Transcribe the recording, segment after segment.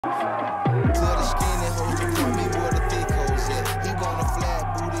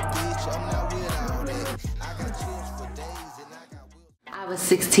was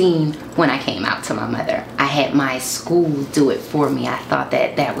 16 when I came out to my mother. I had my school do it for me. I thought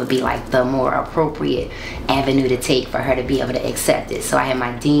that that would be like the more appropriate avenue to take for her to be able to accept it. So I had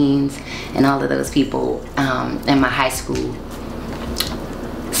my deans and all of those people in my high school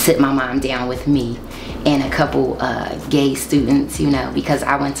sit my mom down with me and a couple gay students, you know, because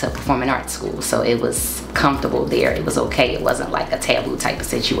I went to performing arts school, so it was comfortable there. It was okay. It wasn't like a taboo type of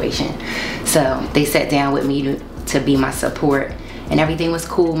situation. So they sat down with me to be my support, and everything was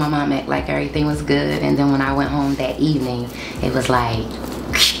cool. My mom acted like everything was good, and then when I went home that evening, it was like,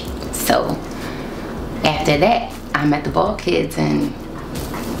 so after that, I met the Ball Kids, and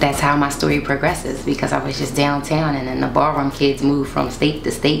that's how my story progresses, because I was just downtown, and then the Ballroom Kids moved from state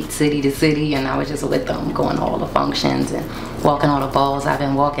to state, city to city, and I was just with them, going to all the functions and walking all the balls. I've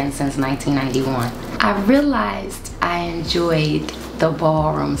been walking since 1991. I realized I enjoyed the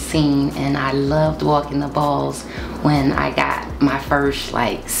ballroom scene, and I loved walking the balls when I got my first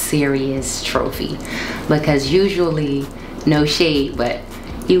like serious trophy, because usually, no shade, but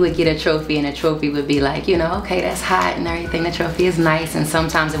you would get a trophy and a trophy would be like, you know, okay, that's hot and everything, the trophy is nice, and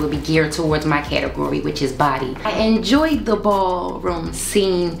sometimes it would be geared towards my category, which is body. I enjoyed the ballroom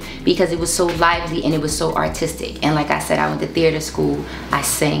scene because it was so lively and it was so artistic, and like I said, I went to theater school, I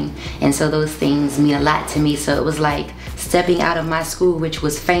sing, and so those things mean a lot to me. So it was like stepping out of my school, which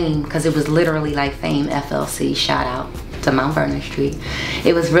was Fame, because it was literally like Fame FLC, shout out to Mount Vernon Street.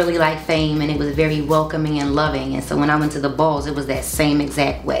 It was really like Fame, and it was very welcoming and loving, and so when I went to the balls, it was that same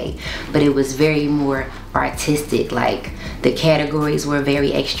exact way, but it was very more artistic. Like the categories were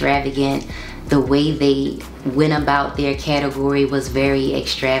very extravagant. The way they went about their category was very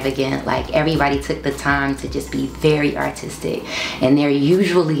extravagant. Like everybody took the time to just be very artistic, and there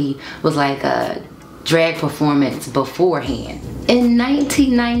usually was like a drag performance beforehand. In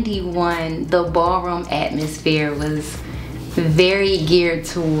 1991, the ballroom atmosphere was very geared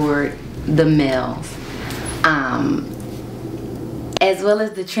toward the males, as well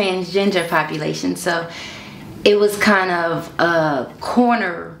as the transgender population. So it was kind of a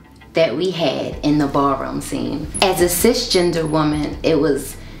corner that we had in the ballroom scene. As a cisgender woman, it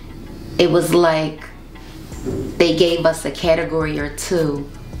was like they gave us a category or two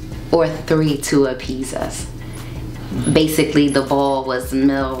or three to appease us. Basically, the ball was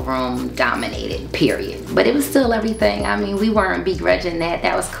male room dominated, period. But it was still everything. I mean, we weren't begrudging that.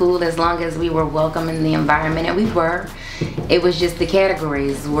 That was cool as long as we were welcome in the environment, and we were. It was just the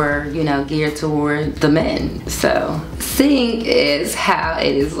categories were, you know, geared toward the men. So seeing is how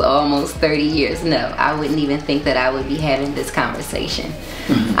it is almost 30 years. No, I wouldn't even think that I would be having this conversation.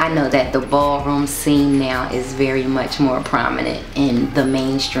 I know that the ballroom scene now is very much more prominent in the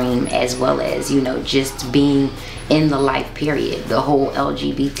mainstream, as well as, you know, just being in the life period. The whole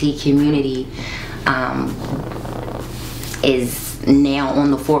LGBT community is now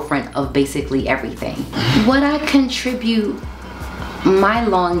on the forefront of basically everything. What I contribute my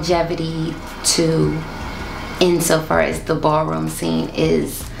longevity to insofar as the ballroom scene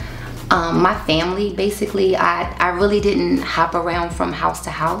is my family. Basically, I really didn't hop around from house to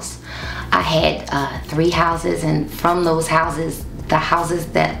house. I had 3 houses, and from those houses, the houses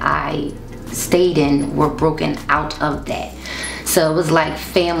that I stayed in were broken out of that. So it was like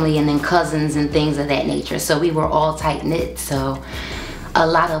family and then cousins and things of that nature. So we were all tight-knit. So a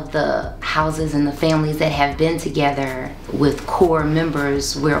lot of the houses and the families that have been together with core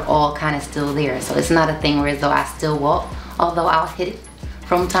members, we're all kind of still there. So it's not a thing where as though I still walk, although I'll hit it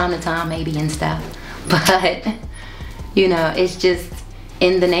from time to time maybe and stuff. But, you know, it's just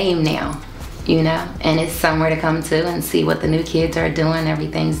in the name now, you know, and it's somewhere to come to and see what the new kids are doing.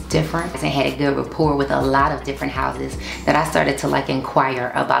 Everything's different. I had a good rapport with a lot of different houses that I started to like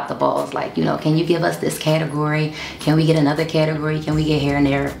inquire about the balls. Like, you know, can you give us this category? Can we get another category? Can we get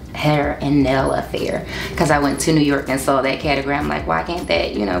hair and nail affair? Because I went to New York and saw that category. I'm like, why can't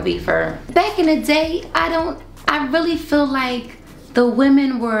that, you know, be for... Back in the day, I really feel like the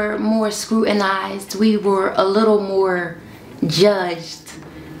women were more scrutinized. We were a little more judged,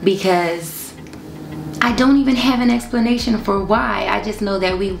 because I don't even have an explanation for why. I just know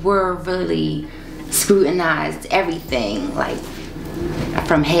that we were really scrutinized. Everything, like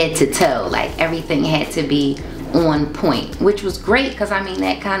from head to toe, like everything had to be on point, which was great, because I mean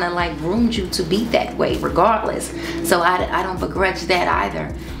that kind of like groomed you to be that way regardless. So I don't begrudge that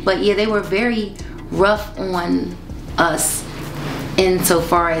either. But yeah, they were very rough on us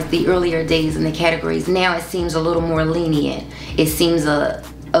insofar as the earlier days in the categories. Now it seems a little more lenient. It seems a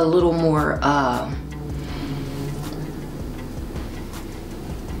little more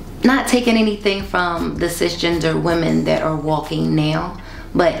not taking anything from the cisgender women that are walking now,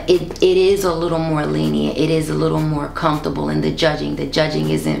 but it is a little more lenient. It is a little more comfortable in the judging. The judging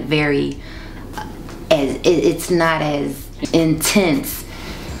isn't very, it's not as intense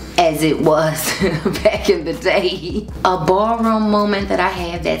as it was back in the day. A ballroom moment that I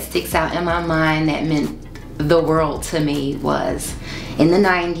have that sticks out in my mind that meant the world to me was in the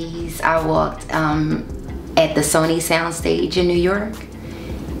 90s. I walked at the Sony Soundstage in New York,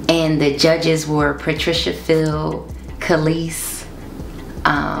 and the judges were Patricia Field, Khalees,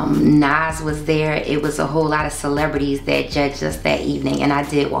 Nas was there. It was a whole lot of celebrities that judged us that evening, and I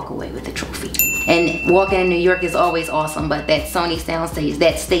did walk away with the trophy. And walking in New York is always awesome, but that Sony Soundstage,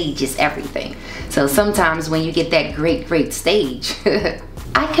 that stage is everything. So sometimes when you get that great stage,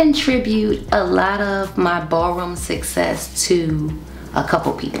 I contribute a lot of my ballroom success to a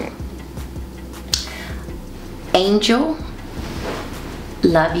couple people. Angel,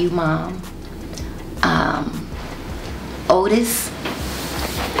 love you, Mom. Otis,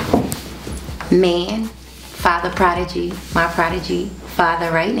 man, Father Prodigy, my prodigy,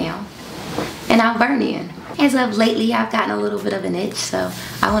 father right now. And Albernian. As of lately, I've gotten a little bit of an itch, so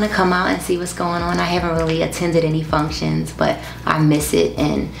I want to come out and see what's going on. I haven't really attended any functions, but I miss it,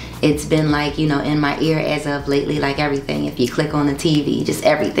 and it's been like, you know, in my ear as of lately, like everything. If you click on the TV, just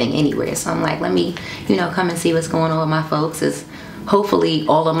everything, anywhere. So I'm like, let me, you know, come and see what's going on with my folks. Hopefully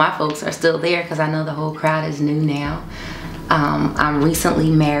all of my folks are still there, because I know the whole crowd is new now. I'm recently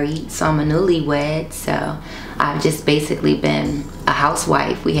married, so I'm a newlywed, so I've just basically been a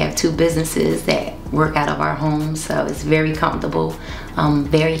housewife. We have 2 businesses that work out of our home, so it's very comfortable. I'm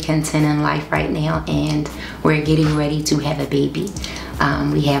very content in life right now, and we're getting ready to have a baby.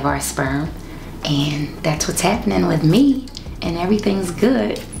 We have our sperm, and that's what's happening with me, and everything's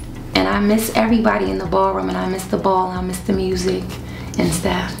good. And I miss everybody in the ballroom, and I miss the ball, I miss the music and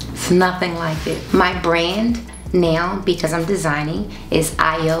stuff. It's nothing like it. My brand now, because I'm designing, is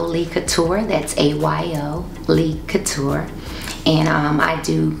Ayo Lee Couture. That's A-Y-O Lee Couture. And I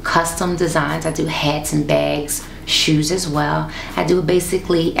do custom designs. I do hats and bags, shoes as well. I do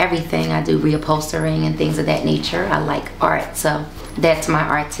basically everything. I do reupholstering and things of that nature. I like art, so that's my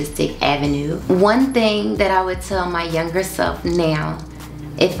artistic avenue. One thing that I would tell my younger self now,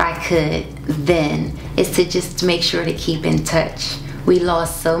 if I could then, is to just make sure to keep in touch. We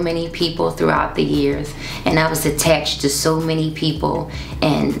lost so many people throughout the years, and I was attached to so many people,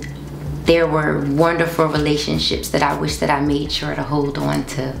 and there were wonderful relationships that I wish that I made sure to hold on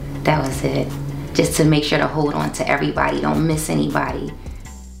to. That was it. Just to make sure to hold on to everybody. Don't miss anybody.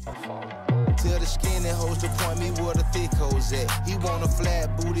 Tell the skinny hoes to point me where the thick hoes at. He want a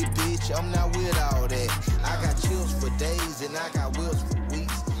flat booty bitch, I'm not with all that. I got chills for days and I got wills for